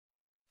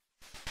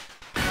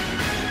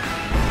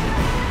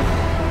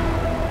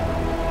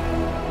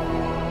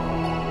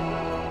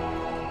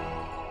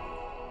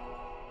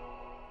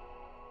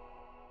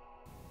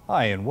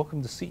Hi, and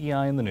welcome to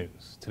CEI in the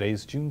News. Today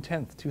is June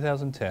 10th,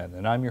 2010,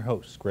 and I'm your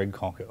host, Greg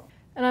Conco.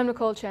 And I'm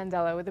Nicole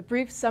Chandella with a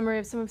brief summary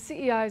of some of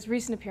CEI's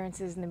recent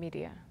appearances in the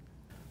media.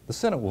 The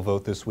Senate will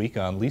vote this week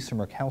on Lisa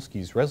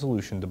Murkowski's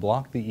resolution to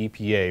block the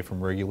EPA from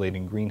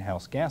regulating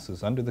greenhouse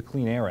gases under the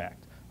Clean Air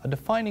Act, a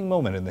defining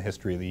moment in the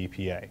history of the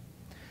EPA.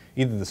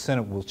 Either the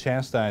Senate will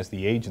chastise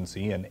the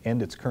agency and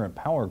end its current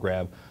power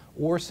grab,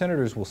 or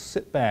senators will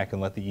sit back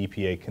and let the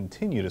EPA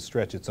continue to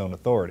stretch its own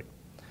authority.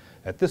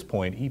 At this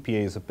point,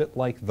 EPA is a bit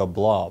like the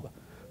blob.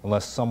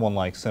 Unless someone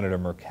like Senator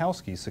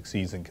Murkowski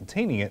succeeds in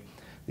containing it,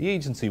 the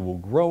agency will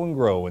grow and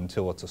grow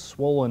until it's a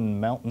swollen,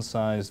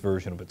 mountain-sized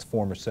version of its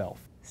former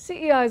self.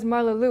 CEI's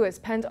Marla Lewis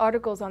penned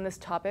articles on this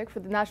topic for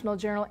the National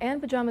Journal and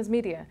Pajamas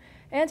Media,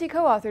 and he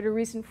co-authored a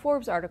recent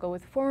Forbes article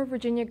with former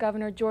Virginia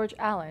Governor George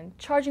Allen,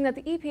 charging that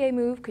the EPA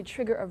move could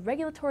trigger a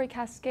regulatory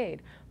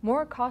cascade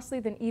more costly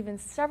than even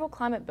several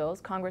climate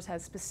bills Congress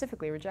has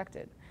specifically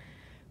rejected.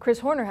 Chris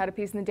Horner had a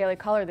piece in the Daily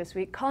Caller this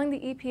week calling the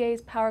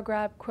EPA's power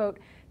grab, quote,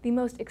 the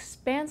most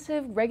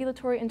expansive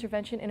regulatory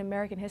intervention in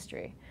American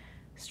history.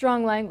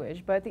 Strong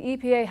language, but the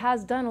EPA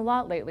has done a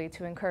lot lately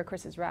to incur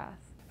Chris's wrath.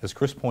 As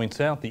Chris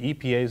points out, the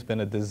EPA has been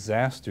a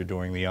disaster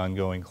during the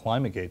ongoing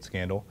ClimateGate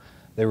scandal.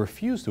 They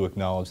refuse to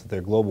acknowledge that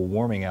their global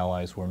warming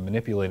allies were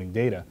manipulating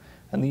data,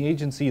 and the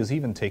agency has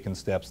even taken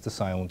steps to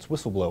silence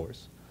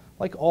whistleblowers.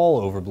 Like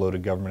all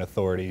overbloated government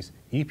authorities,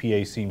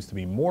 EPA seems to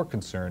be more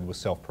concerned with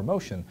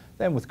self-promotion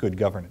than with good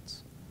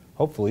governance.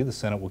 Hopefully, the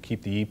Senate will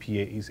keep the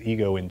EPA's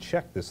ego in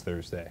check this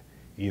Thursday.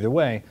 Either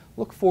way,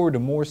 look forward to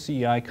more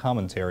CEI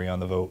commentary on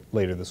the vote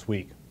later this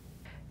week.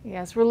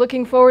 Yes, we're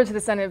looking forward to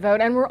the Senate vote,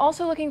 and we're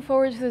also looking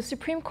forward to the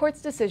Supreme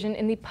Court's decision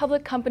in the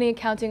Public Company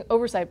Accounting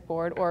Oversight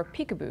Board, or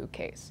Peekaboo,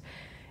 case,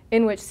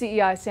 in which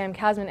CEI Sam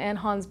Kasman and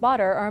Hans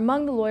Botter are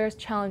among the lawyers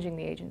challenging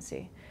the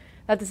agency.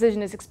 That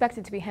decision is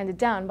expected to be handed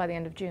down by the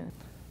end of June.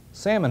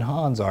 Sam and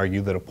Hans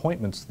argue that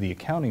appointments to the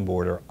accounting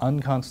board are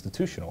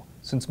unconstitutional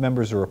since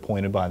members are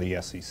appointed by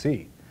the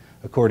SEC.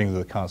 According to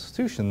the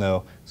Constitution,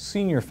 though,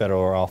 senior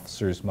federal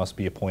officers must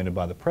be appointed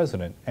by the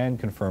President and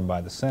confirmed by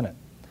the Senate.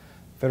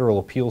 Federal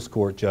Appeals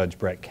Court Judge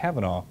Brett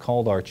Kavanaugh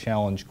called our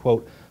challenge,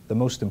 quote, the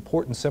most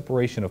important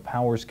separation of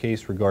powers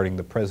case regarding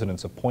the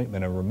President's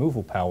appointment and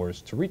removal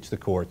powers to reach the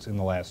courts in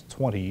the last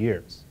 20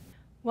 years.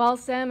 While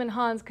Sam and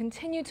Hans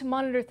continue to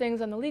monitor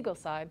things on the legal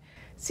side,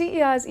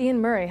 CEI's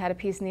Ian Murray had a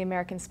piece in the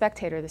American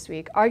Spectator this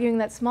week arguing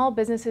that small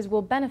businesses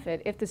will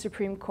benefit if the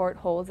Supreme Court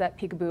holds that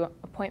peekaboo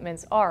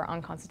appointments are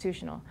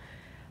unconstitutional.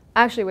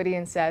 Actually, what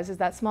Ian says is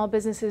that small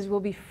businesses will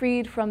be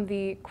freed from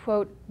the,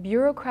 quote,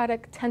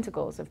 bureaucratic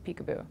tentacles of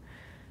peekaboo.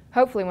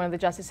 Hopefully one of the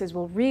justices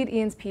will read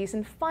Ian's piece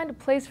and find a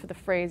place for the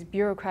phrase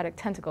bureaucratic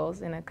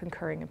tentacles in a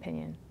concurring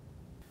opinion.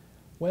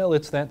 Well,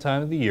 it's that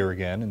time of the year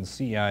again, and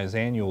CEI's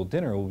annual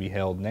dinner will be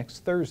held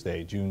next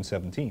Thursday, June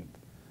 17th.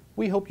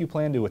 We hope you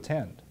plan to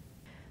attend.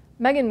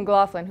 Megan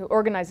McLaughlin, who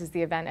organizes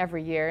the event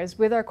every year, is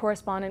with our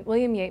correspondent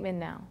William Yateman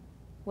now.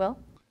 Will?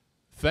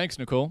 Thanks,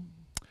 Nicole.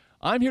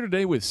 I'm here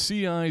today with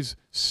CEI's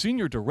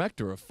Senior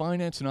Director of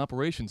Finance and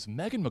Operations,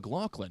 Megan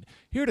McLaughlin,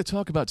 here to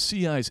talk about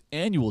CEI's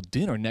annual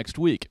dinner next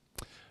week.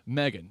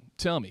 Megan,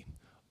 tell me,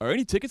 are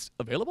any tickets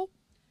available?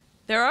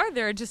 There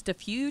are just a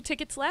few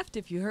tickets left.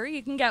 If you hurry,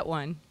 you can get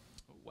one.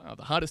 Wow,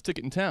 the hottest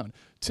ticket in town.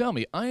 Tell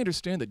me, I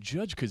understand that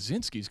Judge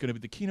Kaczynski is going to be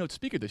the keynote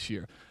speaker this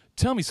year.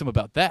 Tell me some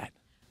about that.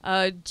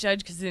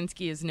 Judge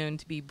Kaczynski is known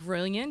to be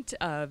brilliant,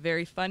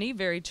 very funny,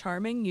 very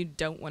charming. You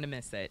don't want to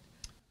miss it.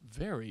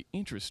 Very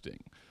interesting.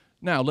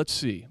 Now, let's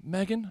see.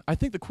 Megan, I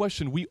think the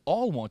question we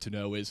all want to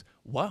know is,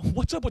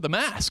 what's up with the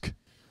mask?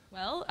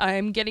 Well,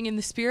 I'm getting in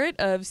the spirit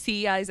of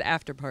CEI's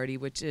after party,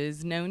 which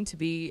is known to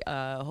be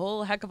a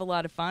whole heck of a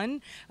lot of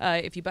fun.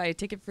 If you buy a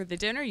ticket for the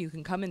dinner, you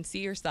can come and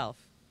see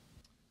yourself.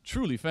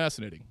 Truly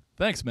fascinating.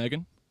 Thanks,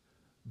 Megan.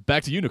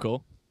 Back to you,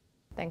 Nicole.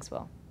 Thanks,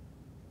 Will.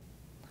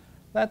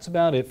 That's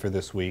about it for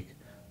this week.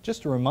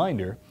 Just a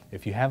reminder,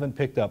 if you haven't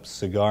picked up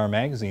Cigar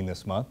Magazine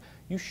this month,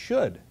 you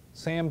should.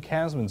 Sam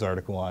Kasman's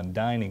article on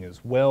dining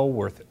is well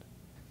worth it.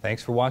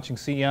 Thanks for watching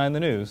CEI in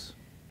the News.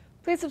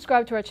 Please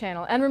subscribe to our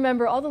channel, and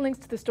remember, all the links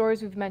to the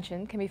stories we've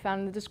mentioned can be found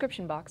in the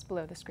description box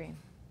below the screen.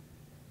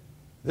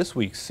 This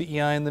week's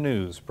CEI in the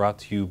News brought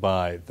to you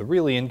by The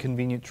Really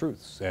Inconvenient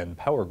Truths and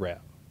Power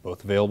Grab,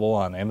 both available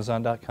on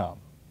Amazon.com.